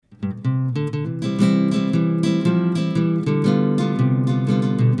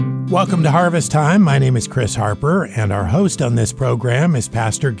Welcome to Harvest Time. My name is Chris Harper, and our host on this program is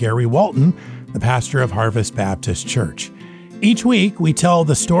Pastor Gary Walton, the pastor of Harvest Baptist Church. Each week, we tell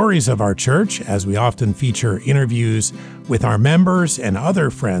the stories of our church, as we often feature interviews with our members and other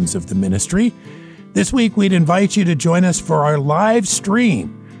friends of the ministry. This week, we'd invite you to join us for our live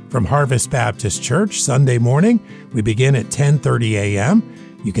stream from Harvest Baptist Church Sunday morning. We begin at 10:30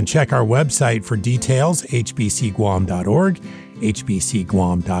 a.m. You can check our website for details, hbcguam.org,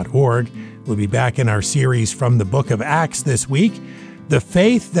 hbcguam.org. We'll be back in our series from the book of Acts this week, The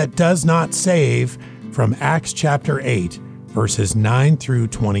Faith That Does Not Save, from Acts chapter 8, verses 9 through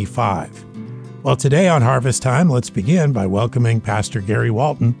 25. Well, today on Harvest Time, let's begin by welcoming Pastor Gary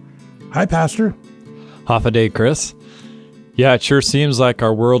Walton. Hi, Pastor. Half a day, Chris. Yeah, it sure seems like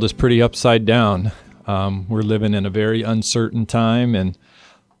our world is pretty upside down. We're living in a very uncertain time and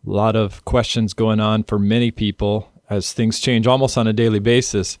a lot of questions going on for many people as things change almost on a daily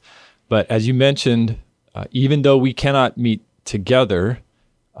basis. But as you mentioned, even though we cannot meet together,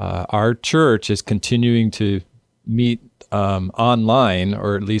 our church is continuing to meet online,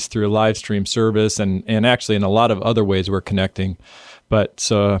 or at least through a live stream service, and actually in a lot of other ways we're connecting. But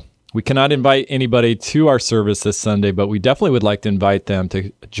we cannot invite anybody to our service this Sunday, but we definitely would like to invite them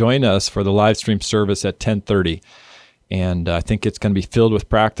to join us for the live stream service at 10:30. And I think it's going to be filled with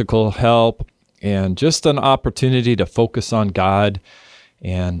practical help and just an opportunity to focus on God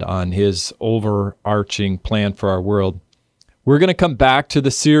and on His overarching plan for our world. We're going to come back to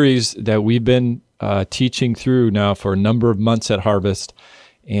the series that we've been teaching through now for a number of months at Harvest,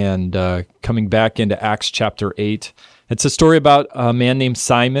 and coming back into Acts chapter 8. It's a story about a man named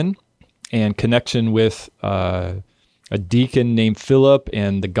Simon and connection with a deacon named Philip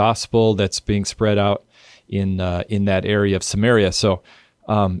and the gospel that's being spread out in that area of Samaria. So,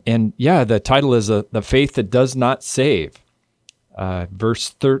 the title is The Faith That Does Not Save. Verse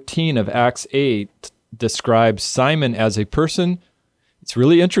 13 of Acts 8 describes Simon as a person, it's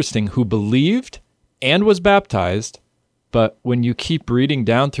really interesting, who believed and was baptized, but when you keep reading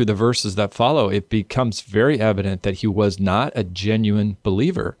down through the verses that follow, it becomes very evident that he was not a genuine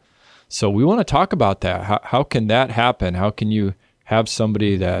believer. So we want to talk about that. How can that happen? How can you have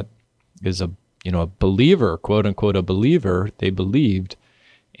somebody that is a believer, quote unquote, a believer, they believed,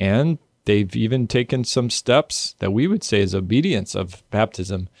 and they've even taken some steps that we would say is obedience of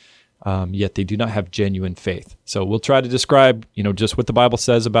baptism, yet they do not have genuine faith. So we'll try to describe, just what the Bible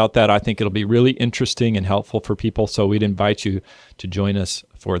says about that. I think it'll be really interesting and helpful for people. So we'd invite you to join us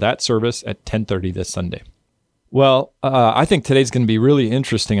for that service at 10:30 this Sunday. Well, I think today's going to be really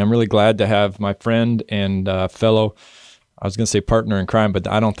interesting. I'm really glad to have my friend and fellow, I was going to say partner in crime, but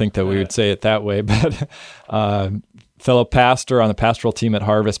I don't think that we would say it that way, but fellow pastor on the pastoral team at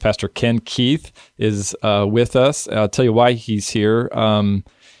Harvest, Pastor Ken Keith, is with us. I'll tell you why he's here.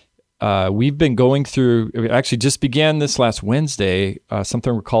 We've been going through, we actually just began this last Wednesday,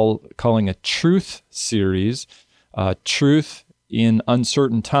 something we're calling a truth series, Truth in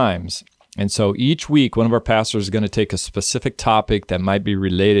Uncertain Times. And so each week, one of our pastors is going to take a specific topic that might be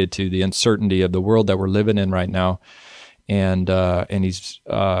related to the uncertainty of the world that we're living in right now. And he's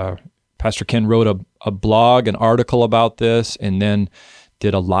Pastor Ken wrote a blog, an article about this, and then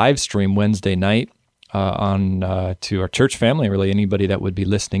did a live stream Wednesday night on to our church family, really anybody that would be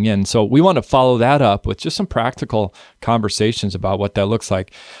listening in. So we want to follow that up with just some practical conversations about what that looks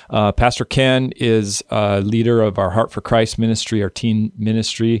like. Pastor Ken is leader of our Heart for Christ ministry, our teen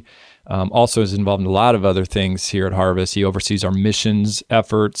ministry. Also is involved in a lot of other things here at Harvest. He oversees our missions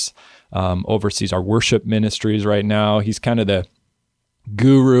efforts, oversees our worship ministries right now. He's kind of the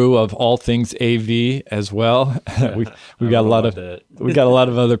guru of all things AV as well. we got a lot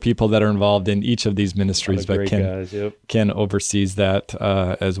of other people that are involved in each of these ministries, but Ken oversees that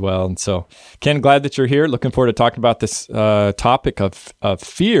as well. And so, Ken, glad that you're here. Looking forward to talking about this topic of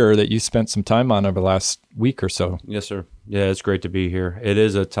fear that you spent some time on over the last week or so. Yes, sir. Yeah, it's great to be here. It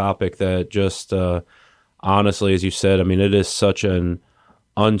is a topic that just honestly, as you said, it is such an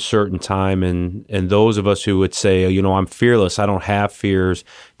uncertain time, and those of us who would say, I'm fearless, I don't have fears,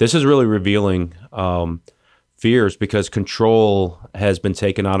 this is really revealing fears, because control has been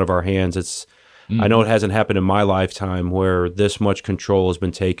taken out of our hands. I know it hasn't happened in my lifetime where this much control has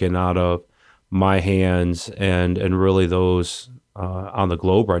been taken out of my hands and really those on the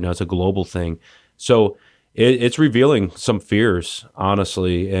globe right now. It's a global thing. So it's revealing some fears,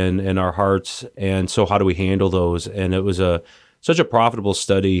 honestly, in our hearts. And so how do we handle those? And it was such a profitable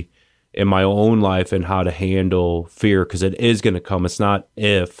study in my own life and how to handle fear, because it is going to come. It's not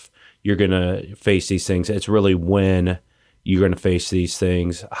if you're going to face these things. It's really when you're going to face these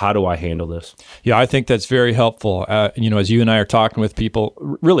things. How do I handle this? Yeah, I think that's very helpful. As you and I are talking with people,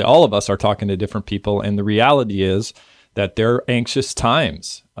 really all of us are talking to different people, and the reality is that they're anxious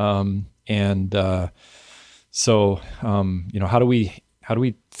times. How do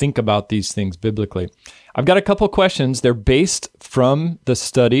we think about these things biblically? I've got a couple of questions. They're based from the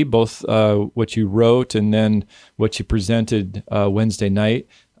study, both what you wrote and then what you presented Wednesday night.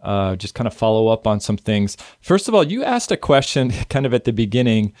 Just kind of follow up on some things. First of all, you asked a question kind of at the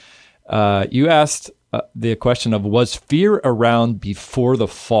beginning. You asked the question of, was fear around before the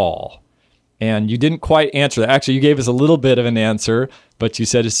fall? And you didn't quite answer that. Actually, you gave us a little bit of an answer, but you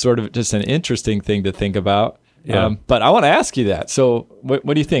said it's sort of just an interesting thing to think about. Yeah. But I want to ask you that. So what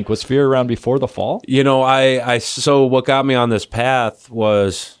do you think? Was fear around before the fall? So what got me on this path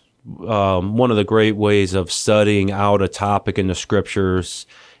was one of the great ways of studying out a topic in the scriptures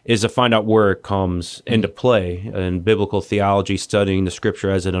is to find out where it comes into play in biblical theology, studying the scripture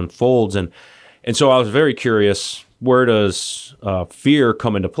as it unfolds. And so I was very curious, where does fear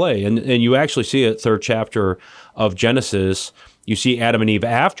come into play? And you actually see it, third chapter of Genesis. You see Adam and Eve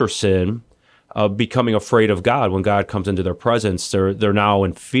after sin, becoming afraid of God. When God comes into their presence, they're now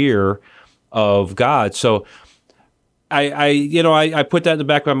in fear of God. So I put that in the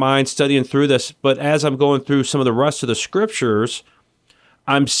back of my mind studying through this, but as I'm going through some of the rest of the scriptures,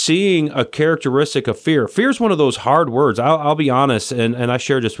 I'm seeing a characteristic of fear. Fear is one of those hard words. I'll be honest, and I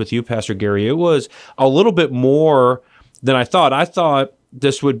shared this with you, Pastor Gary. It was a little bit more than I thought. I thought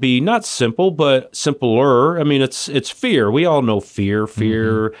this would be not simple, but simpler. I mean, it's fear. We all know fear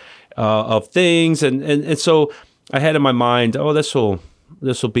of things, and so I had in my mind, this will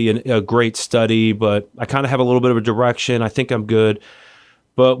be a great study, but I kind of have a little bit of a direction. I think I'm good.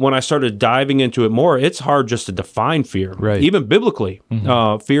 But when I started diving into it more, it's hard just to define fear, right? Even biblically.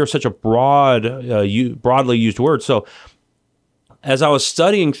 Fear is such a broadly used word. So as I was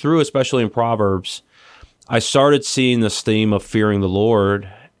studying through, especially in Proverbs, I started seeing this theme of fearing the Lord.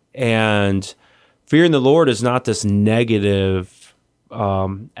 And fearing the Lord is not this negative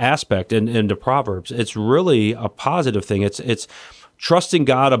aspect into Proverbs. It's really a positive thing. It's trusting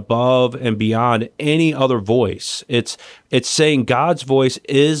God above and beyond any other voice. It's saying God's voice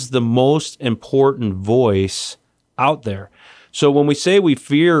is the most important voice out there. So when we say we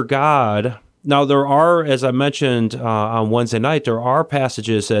fear God, now there are, as I mentioned on Wednesday night, there are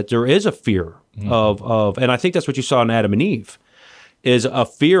passages that there is a fear of, and I think that's what you saw in Adam and Eve, is a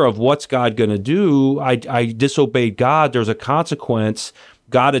fear of what's God going to do. I disobeyed God. There's a consequence.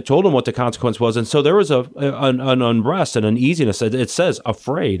 God had told him what the consequence was. And so there was an unrest, an uneasiness. It says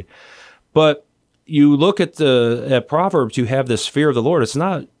afraid. But you look at Proverbs, you have this fear of the Lord. It's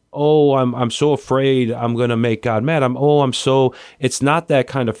not, I'm so afraid I'm going to make God mad. It's not that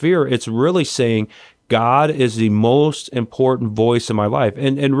kind of fear. It's really saying God is the most important voice in my life.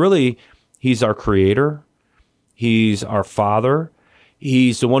 And really, he's our creator. He's our father.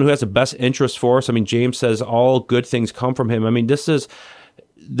 He's the one who has the best interest for us. I mean, James says all good things come from him. I mean, this is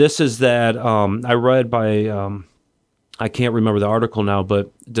that I read by, I can't remember the article now,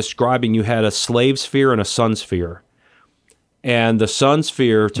 but describing you had a slave's fear and a son's fear. And the son's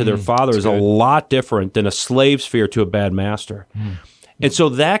fear to their father is a lot different than a slave's fear to a bad master. And so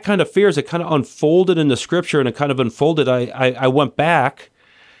that kind of fear, as it kind of unfolded in the scripture and it kind of unfolded, I went back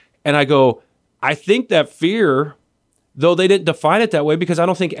and I go, I think that fear, though they didn't define it that way, because I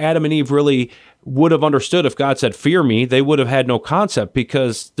don't think Adam and Eve really would have understood if God said, fear me, they would have had no concept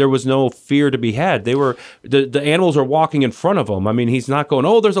because there was no fear to be had. They were, the animals are walking in front of them. I mean, he's not going,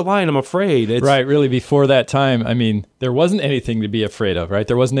 there's a lion, I'm afraid. Right, really, before that time, I mean, there wasn't anything to be afraid of, right?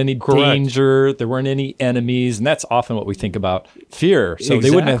 There wasn't any danger, there weren't any enemies, and that's often what we think about fear. So They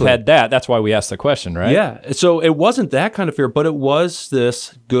wouldn't have had that. That's why we asked the question, right? Yeah, so it wasn't that kind of fear, but it was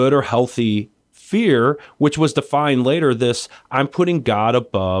this good or healthy fear, which was defined later, this, I'm putting God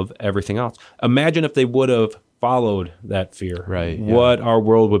above everything else. Imagine if they would have followed that fear. Right. Yeah. What our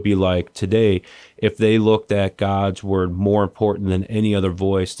world would be like today if they looked at God's word more important than any other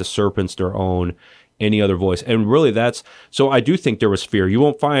voice, the serpent's their own, any other voice. And really so I do think there was fear. You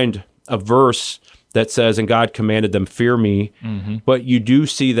won't find a verse that says, and God commanded them, fear me, but you do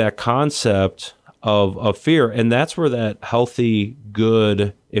see that concept of fear. And that's where that healthy,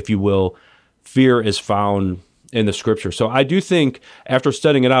 good, if you will, fear is found in the scripture. So I do think, after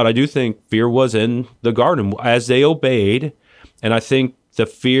studying it out, I do think fear was in the garden as they obeyed. And I think the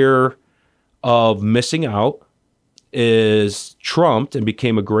fear of missing out is trumped and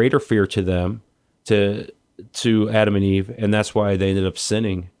became a greater fear to them, to Adam and Eve. And that's why they ended up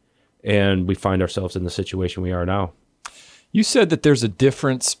sinning. And we find ourselves in the situation we are now. You said that there's a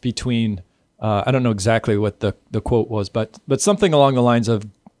difference between I don't know exactly what the quote was, but something along the lines of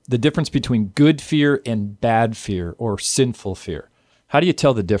the difference between good fear and bad fear or sinful fear. How do you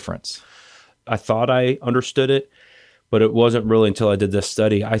tell the difference? I thought I understood it, but it wasn't really until I did this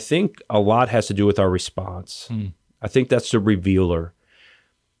study. I think a lot has to do with our response. I think that's the revealer.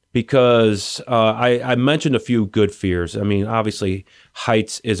 Because I mentioned a few good fears. I mean, obviously,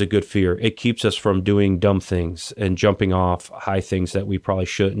 heights is a good fear. It keeps us from doing dumb things and jumping off high things that we probably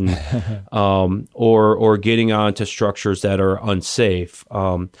shouldn't, or getting onto structures that are unsafe.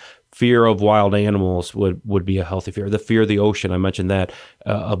 Fear of wild animals would be a healthy fear. The fear of the ocean, I mentioned that,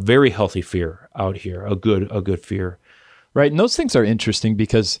 a very healthy fear out here, a good fear. Right, and those things are interesting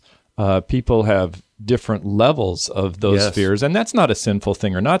because people have different levels of those fears, and that's not a sinful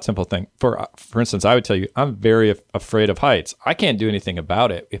thing or not sinful thing. For instance, I would tell you, I'm very afraid of heights. I can't do anything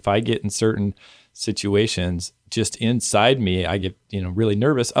about it. If I get in certain situations, just inside me, I get really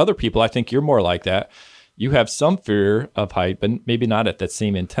nervous. Other people, I think you're more like that. You have some fear of height, but maybe not at that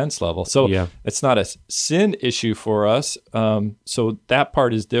same intense level. So it's not a sin issue for us. So that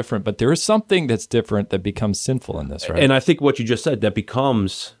part is different, but there is something that's different that becomes sinful in this, right? And I think what you just said, that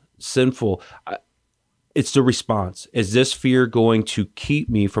becomes sinful. It's the response. Is this fear going to keep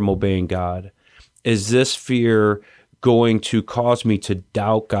me from obeying God? Is this fear going to cause me to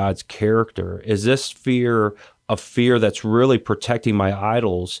doubt God's character? Is this fear a fear that's really protecting my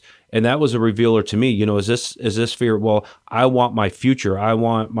idols? And that was a revealer to me. Is this fear? Well, I want my future. I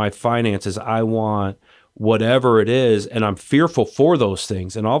want my finances. I want whatever it is, and I'm fearful for those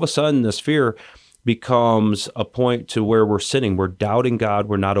things. And all of a sudden, this fear becomes a point to where we're sinning. We're doubting God.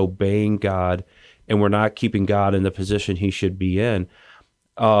 We're not obeying God. And we're not keeping God in the position he should be in.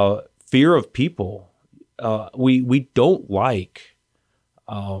 Fear of people. We don't like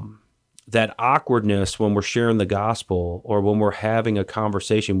that awkwardness when we're sharing the gospel or when we're having a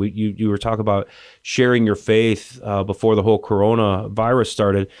conversation. You were talking about sharing your faith before the whole coronavirus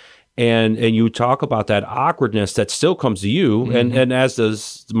started. And you talk about that awkwardness that still comes to you, and as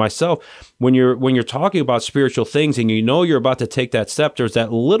does myself, when you're talking about spiritual things and you're about to take that step, there's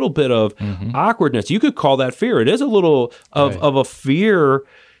that little bit of awkwardness. You could call that fear. It is a little of a fear.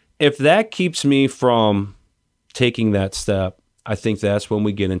 If that keeps me from taking that step, I think that's when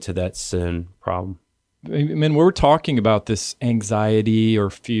we get into that sin problem. I mean, we're talking about this anxiety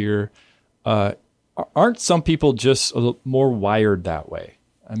or fear. Aren't some people just more wired that way?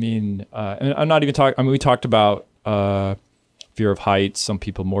 I mean, and I'm not even talking, we talked about fear of heights, some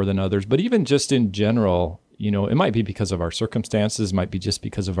people more than others, but even just in general, it might be because of our circumstances, might be just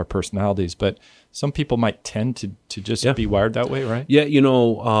because of our personalities, but some people might tend to just be wired that way, right? Yeah,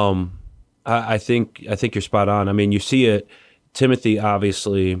 I think you're spot on. I mean, you see it, Timothy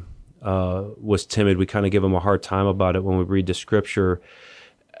obviously was timid. We kind of give him a hard time about it when we read the scripture.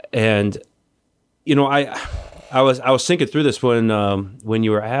 And, I was thinking through this when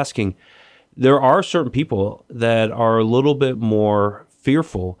you were asking. There are certain people that are a little bit more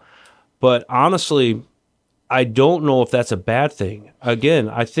fearful, but honestly, I don't know if that's a bad thing. Again,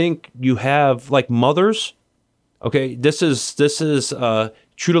 I think you have like mothers. Okay, this is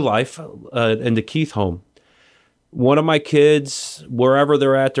true to life in the Keith home. One of my kids, wherever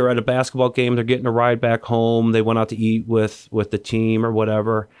they're at a basketball game, they're getting a ride back home. They went out to eat with the team or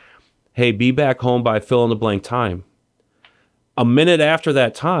whatever. Hey, be back home by fill in the blank time. A minute after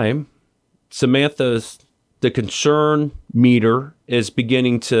that time, Samantha's, the concern meter is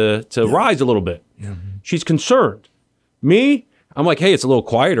beginning to rise a little bit. Yeah. She's concerned. Me, I'm like, hey, it's a little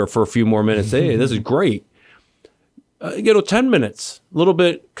quieter for a few more minutes. Hey, this is great. 10 minutes, a little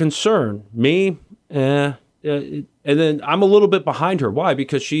bit concerned. Me, and then I'm a little bit behind her. Why?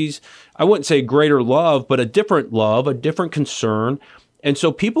 Because she's, I wouldn't say greater love, but a different love, a different concern. And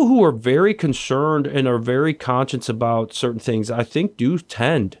so people who are very concerned and are very conscious about certain things, I think do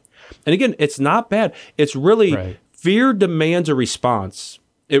tend. And again, it's not bad. It's really, fear demands a response.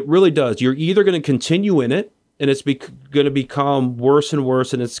 It really does. You're either going to continue in it and it's going to become worse and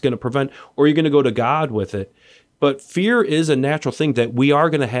worse and it's going to prevent, or you're going to go to God with it. But fear is a natural thing that we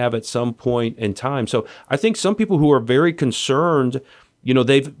are going to have at some point in time. So I think some people who are very concerned,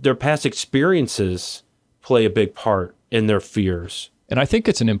 their past experiences play a big part in their fears. And I think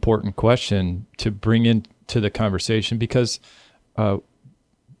it's an important question to bring into the conversation because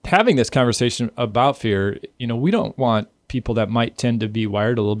having this conversation about fear, we don't want people that might tend to be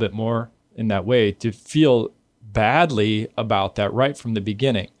wired a little bit more in that way to feel badly about that right from the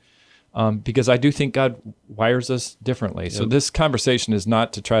beginning. Because I do think God wires us differently. Yep. So this conversation is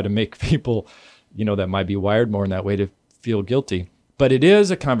not to try to make people, that might be wired more in that way to feel guilty. But it is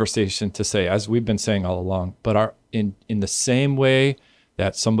a conversation to say, as we've been saying all along, but in the same way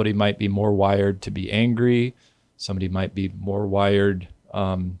that somebody might be more wired to be angry, somebody might be more wired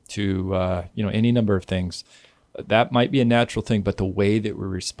to any number of things. That might be a natural thing, but the way that we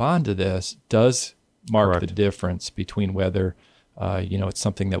respond to this does mark the difference between whether it's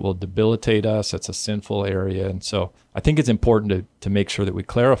something that will debilitate us, it's a sinful area. And so I think it's important to make sure that we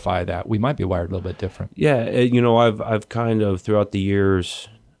clarify that. We might be wired a little bit different. Yeah, I've kind of throughout the years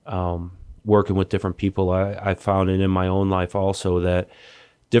working with different people, I found it in my own life also that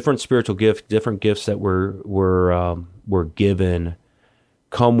different spiritual gifts, different gifts that we're given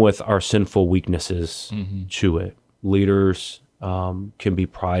come with our sinful weaknesses to it. Leaders can be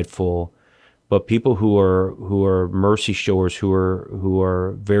prideful, but people who are mercy showers, who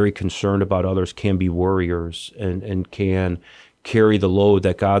are very concerned about others, can be worriers and can carry the load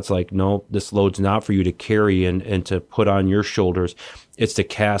that God's like, no, this load's not for you to carry and to put on your shoulders. It's to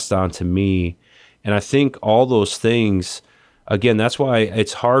cast onto me. And I think all those things, again, that's why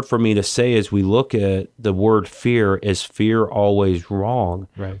it's hard for me to say as we look at the word fear, is fear always wrong?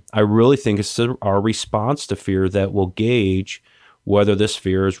 Right. I really think it's our response to fear that will gauge whether this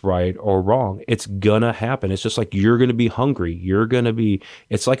fear is right or wrong. It's gonna happen. It's just like you're gonna be hungry.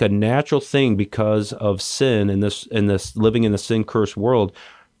 It's like a natural thing because of sin in this living in the sin-cursed world.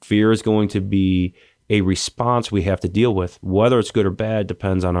 Fear is going to be a response we have to deal with. Whether it's good or bad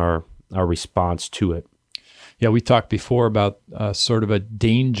depends on our response to it. Yeah, we talked before about sort of a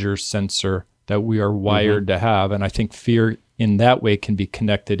danger sensor that we are wired to have. And I think fear in that way can be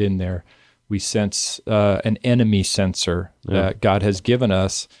connected in there. We sense an enemy sensor that God has given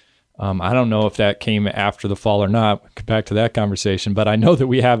us. I don't know if that came after the fall or not. We'll get back to that conversation, but I know that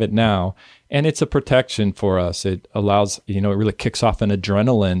we have it now. And it's a protection for us. It allows, it really kicks off an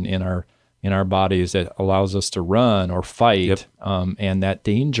adrenaline in our bodies that allows us to run or fight. Yep. And that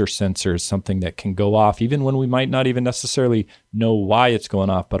danger sensor is something that can go off even when we might not even necessarily know why it's going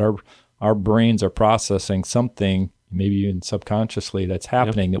off, but our brains are processing something, maybe even subconsciously, that's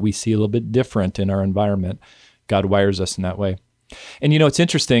happening that we see a little bit different in our environment. God wires us in that way. And it's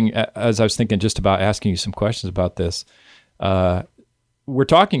interesting, as I was thinking just about asking you some questions about this, we're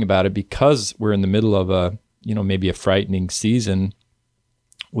talking about it because we're in the middle of maybe a frightening season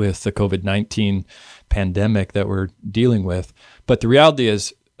with the COVID-19 pandemic that we're dealing with. But the reality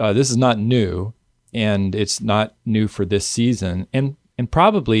is this is not new, and it's not new for this season. And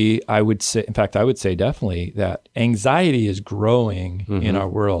probably I would say definitely that anxiety is growing in our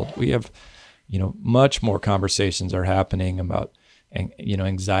world. We have, much more conversations are happening about,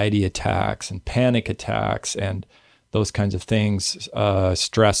 anxiety attacks and panic attacks and those kinds of things,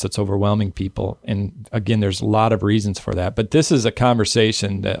 stress that's overwhelming people. And again, there's a lot of reasons for that. But this is a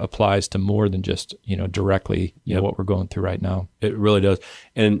conversation that applies to more than just, directly what we're going through right now. It really does.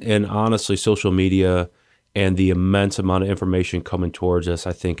 And honestly, social media and the immense amount of information coming towards us,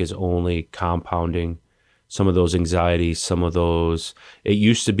 I think, is only compounding some of those anxieties, some of those. It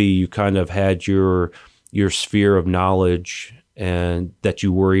used to be you kind of had your sphere of knowledge and that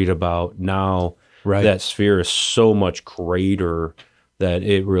you worried about. Now, right, that sphere is so much greater that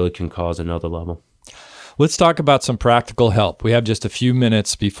it really can cause another level. Let's talk about some practical help. We have just a few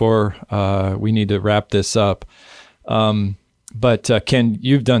minutes before we need to wrap this up. But Ken,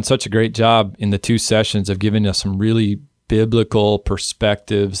 you've done such a great job in the 2 sessions of giving us some really biblical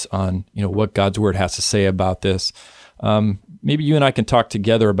perspectives on, what God's Word has to say about this. Maybe you and I can talk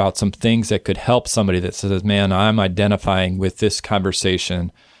together about some things that could help somebody that says, man, I'm identifying with this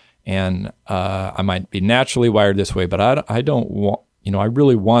conversation, and I might be naturally wired this way, but I don't want, I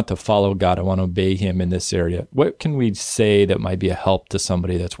really want to follow God. I want to obey Him in this area. What can we say that might be a help to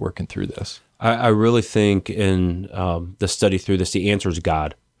somebody that's working through this? I really think in the study through this, the answer is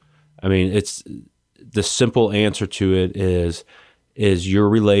God. I mean, it's the simple answer to it is your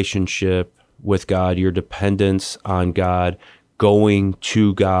relationship with God, your dependence on God, going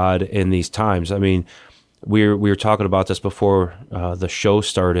to God in these times. I mean, we were talking about this before the show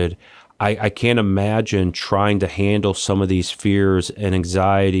started. I can't imagine trying to handle some of these fears and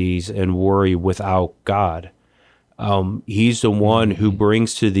anxieties and worry without God. He's the one who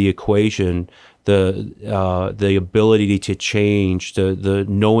brings to the equation the ability to change, the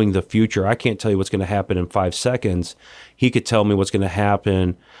knowing the future. I can't tell you what's going to happen in 5 seconds. He could tell me what's going to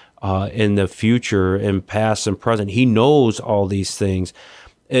happen in the future, in past and present. He knows all these things.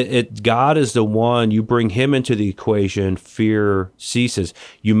 God is the one, you bring Him into the equation, fear ceases.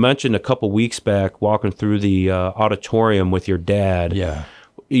 You mentioned a couple weeks back walking through the auditorium with your dad. Yeah.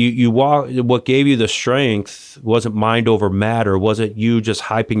 you walk. What gave you the strength wasn't mind over matter. Wasn't you just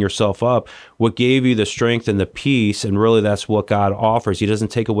hyping yourself up? What gave you the strength and the peace, and really that's what God offers. He doesn't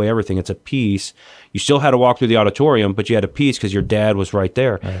take away everything. It's a peace. You still had to walk through the auditorium, but you had a peace because your dad was right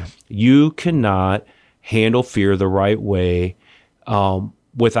there. Right. You cannot handle fear the right way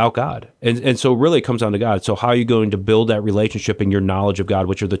without God. And so really it comes down to God. So how are you going to build that relationship and your knowledge of God,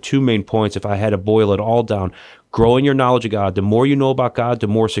 which are the two main points if I had to boil it all down? Growing your knowledge of God. The more you know about God, the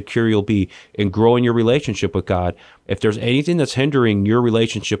more secure you'll be in growing your relationship with God. If there's anything that's hindering your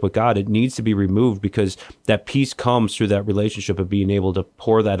relationship with God, it needs to be removed, because that peace comes through that relationship of being able to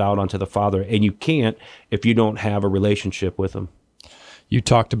pour that out onto the Father. And you can't if you don't have a relationship with Him. You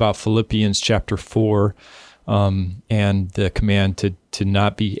talked about Philippians chapter 4, and the command to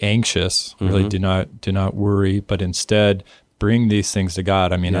not be anxious, really do not worry, but instead bring these things to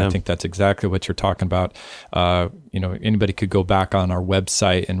God. I mean, I think that's exactly what you're talking about. Anybody could go back on our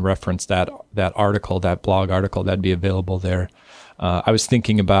website and reference that article, that blog article that'd be available there. I was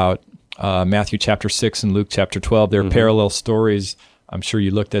thinking about Matthew chapter 6 and Luke chapter 12. They're parallel stories. I'm sure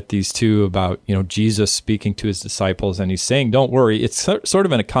you looked at these two about, Jesus speaking to his disciples, and he's saying, don't worry. It's sort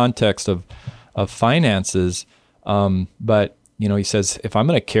of in a context of finances, but he says, if I'm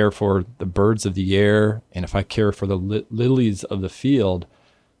going to care for the birds of the air, and if I care for the lilies of the field,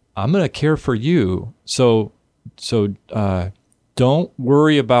 I'm going to care for you. So don't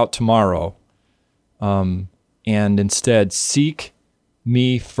worry about tomorrow, and instead seek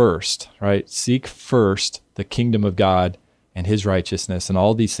me first, right? Seek first the kingdom of God and his righteousness, and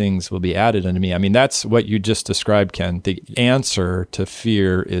all these things will be added unto me. I mean, that's what you just described, Ken. The answer to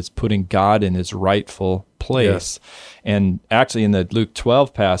fear is putting God in his rightful place. Yes. And actually in the Luke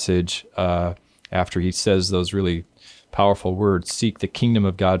 12 passage, after he says those really powerful words, seek the kingdom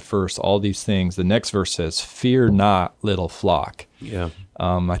of God first, all these things, the next verse says, fear not, little flock. Yeah.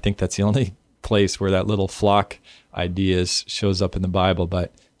 I think that's the only place where that little flock idea shows up in the Bible,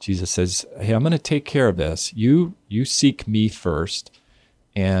 but Jesus says, hey, I'm going to take care of this. You seek me first,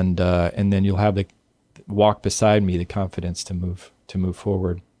 and then you'll have the walk beside me, the confidence to move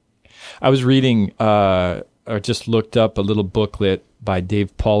forward. I was reading, or just looked up a little booklet by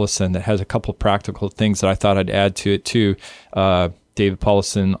Dave Paulison that has a couple practical things that I thought I'd add to it too. Dave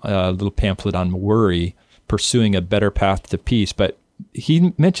Paulison, a little pamphlet on worry, pursuing a better path to peace. But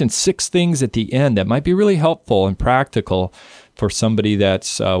he mentioned 6 things at the end that might be really helpful and practical for somebody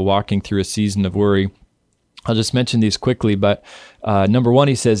that's walking through a season of worry. I'll just mention these quickly, but number 1,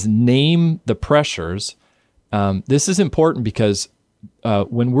 he says, name the pressures. This is important because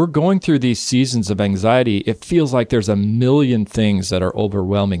when we're going through these seasons of anxiety, it feels like there's a million things that are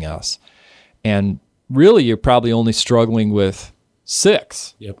overwhelming us. And really, you're probably only struggling with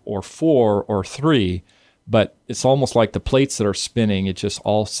 6 or 4 or 3, but it's almost like the plates that are spinning. It just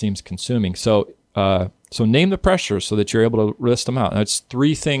all seems consuming. So name the pressures so that you're able to list them out. Now, it's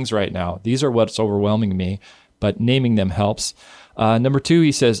 3 things right now. These are what's overwhelming me, but naming them helps. Number 2,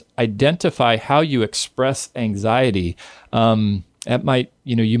 he says, identify how you express anxiety. That might,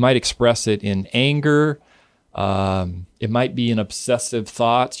 you might express it in anger. It might be in obsessive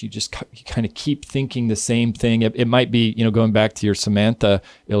thoughts. You kind of keep thinking the same thing. It might be, going back to your Samantha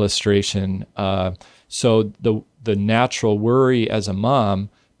illustration. So the natural worry as a mom,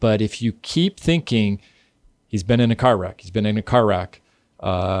 but if you keep thinking, he's been in a car wreck,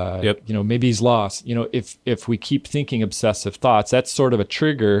 maybe he's lost. If we keep thinking obsessive thoughts, that's sort of a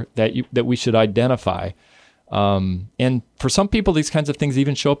trigger that we should identify. And for some people, these kinds of things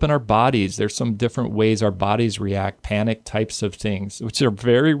even show up in our bodies. There's some different ways our bodies react, panic types of things, which are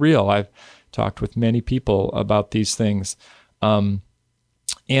very real. I've talked with many people about these things.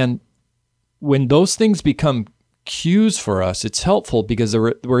 And when those things become cues for us, it's helpful because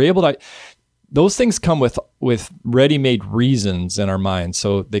we're able to, those things come with ready-made reasons in our minds.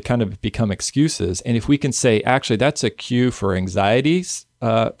 So they kind of become excuses. And if we can say, actually, that's a cue for anxieties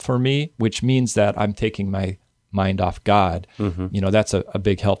for me, which means that I'm taking my mind off God, that's a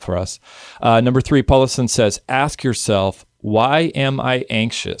big help for us. Number 3, Paulison says, ask yourself, why am I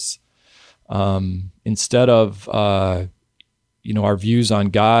anxious? Instead of, our views on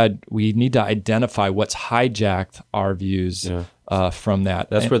God, we need to identify what's hijacked our views from that.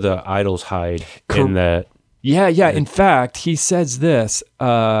 That's where the idols hide in that. Yeah. In fact, he says this.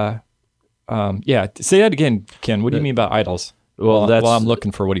 Say that again, Ken. What do you mean by idols? Well, I'm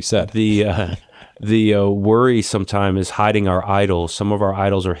looking for what he said. The worry sometimes is hiding our idols. Some of our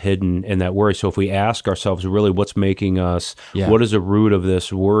idols are hidden in that worry. So if we ask ourselves, really, what's making us? What is the root of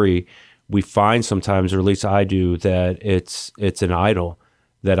this worry? We find sometimes, or at least I do, that it's an idol.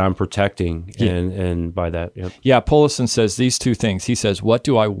 that I'm protecting, and by that, yep. Yeah, Polison says these two things. He says, what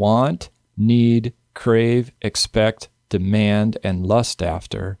do I want, need, crave, expect, demand, and lust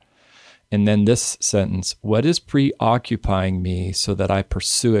after? And then this sentence, what is preoccupying me so that I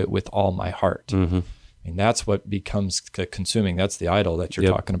pursue it with all my heart? Mm-hmm. I mean, that's what becomes consuming. That's the idol that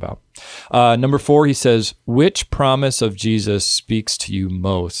you're talking about. Number 4, he says, which promise of Jesus speaks to you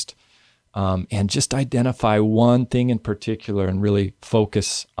most? And just identify one thing in particular and really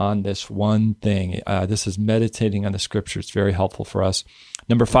focus on this one thing. This is meditating on the scripture. It's very helpful for us.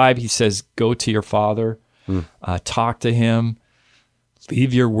 Number 5, he says, go to your Father, talk to him,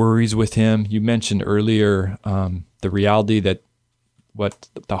 leave your worries with him. You mentioned earlier the reality that what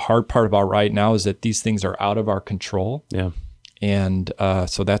the hard part about right now is that these things are out of our control. Yeah. And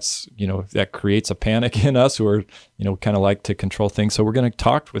so that's, that creates a panic in us who are, kind of like to control things. So we're going to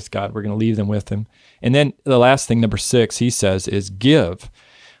talk with God. We're going to leave them with him. And then the last thing, number 6, he says, is give.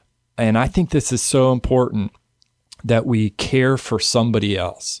 And I think this is so important that we care for somebody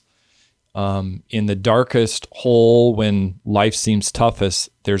else. In the darkest hole, when life seems toughest,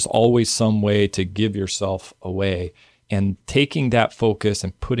 there's always some way to give yourself away. And taking that focus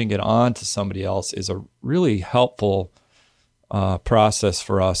and putting it on to somebody else is a really helpful process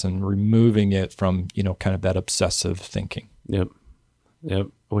for us, and removing it from, kind of that obsessive thinking. Yep. I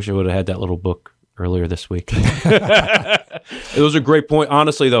wish I would have had that little book earlier this week. It was a great point.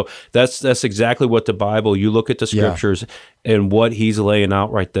 Honestly, though, that's exactly what the Bible, you look at the scriptures, and what he's laying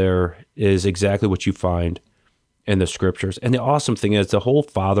out right there is exactly what you find in the scriptures. And the awesome thing is the whole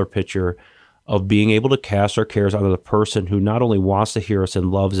Father picture of being able to cast our cares onto the person who not only wants to hear us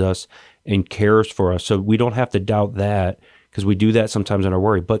and loves us and cares for us. So we don't have to doubt that, because we do that sometimes in our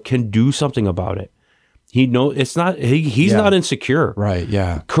worry, but can do something about it. He's not insecure. Right.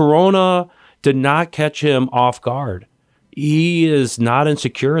 Yeah. Corona did not catch him off guard. He is not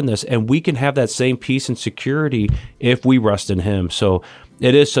insecure in this, and we can have that same peace and security if we rest in him. So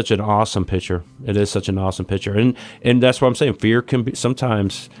it is such an awesome picture. And that's what I'm saying. Fear can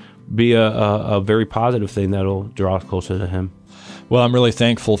sometimes be a very positive thing that'll draw us closer to him. Well, I'm really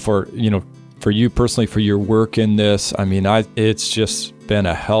thankful for you personally, for your work in this. I mean, it's just been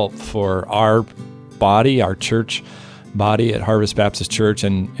a help for our body, our church body at Harvest Baptist Church,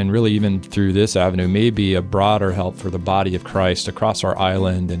 and really even through this avenue, maybe a broader help for the body of Christ across our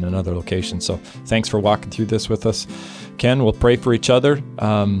island and in other locations. So thanks for walking through this with us. Ken, we'll pray for each other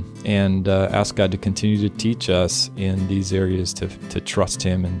and ask God to continue to teach us in these areas to trust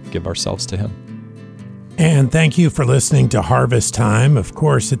him and give ourselves to him. And thank you for listening to Harvest Time. Of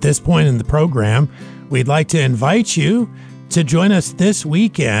course, at this point in the program, we'd like to invite you to join us this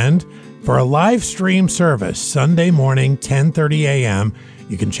weekend for a live stream service, Sunday morning, 10:30 a.m.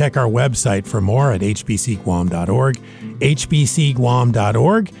 You can check our website for more at hbcguam.org,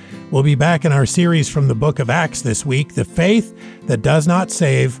 hbcguam.org. We'll be back in our series from the book of Acts this week, The Faith That Does Not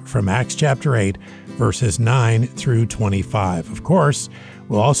Save, from Acts chapter 8, verses 9 through 25. Of course,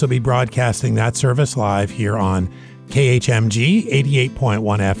 we'll also be broadcasting that service live here on KHMG 88.1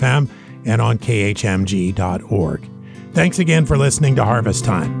 FM and on khmg.org. Thanks again for listening to Harvest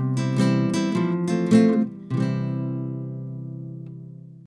Time.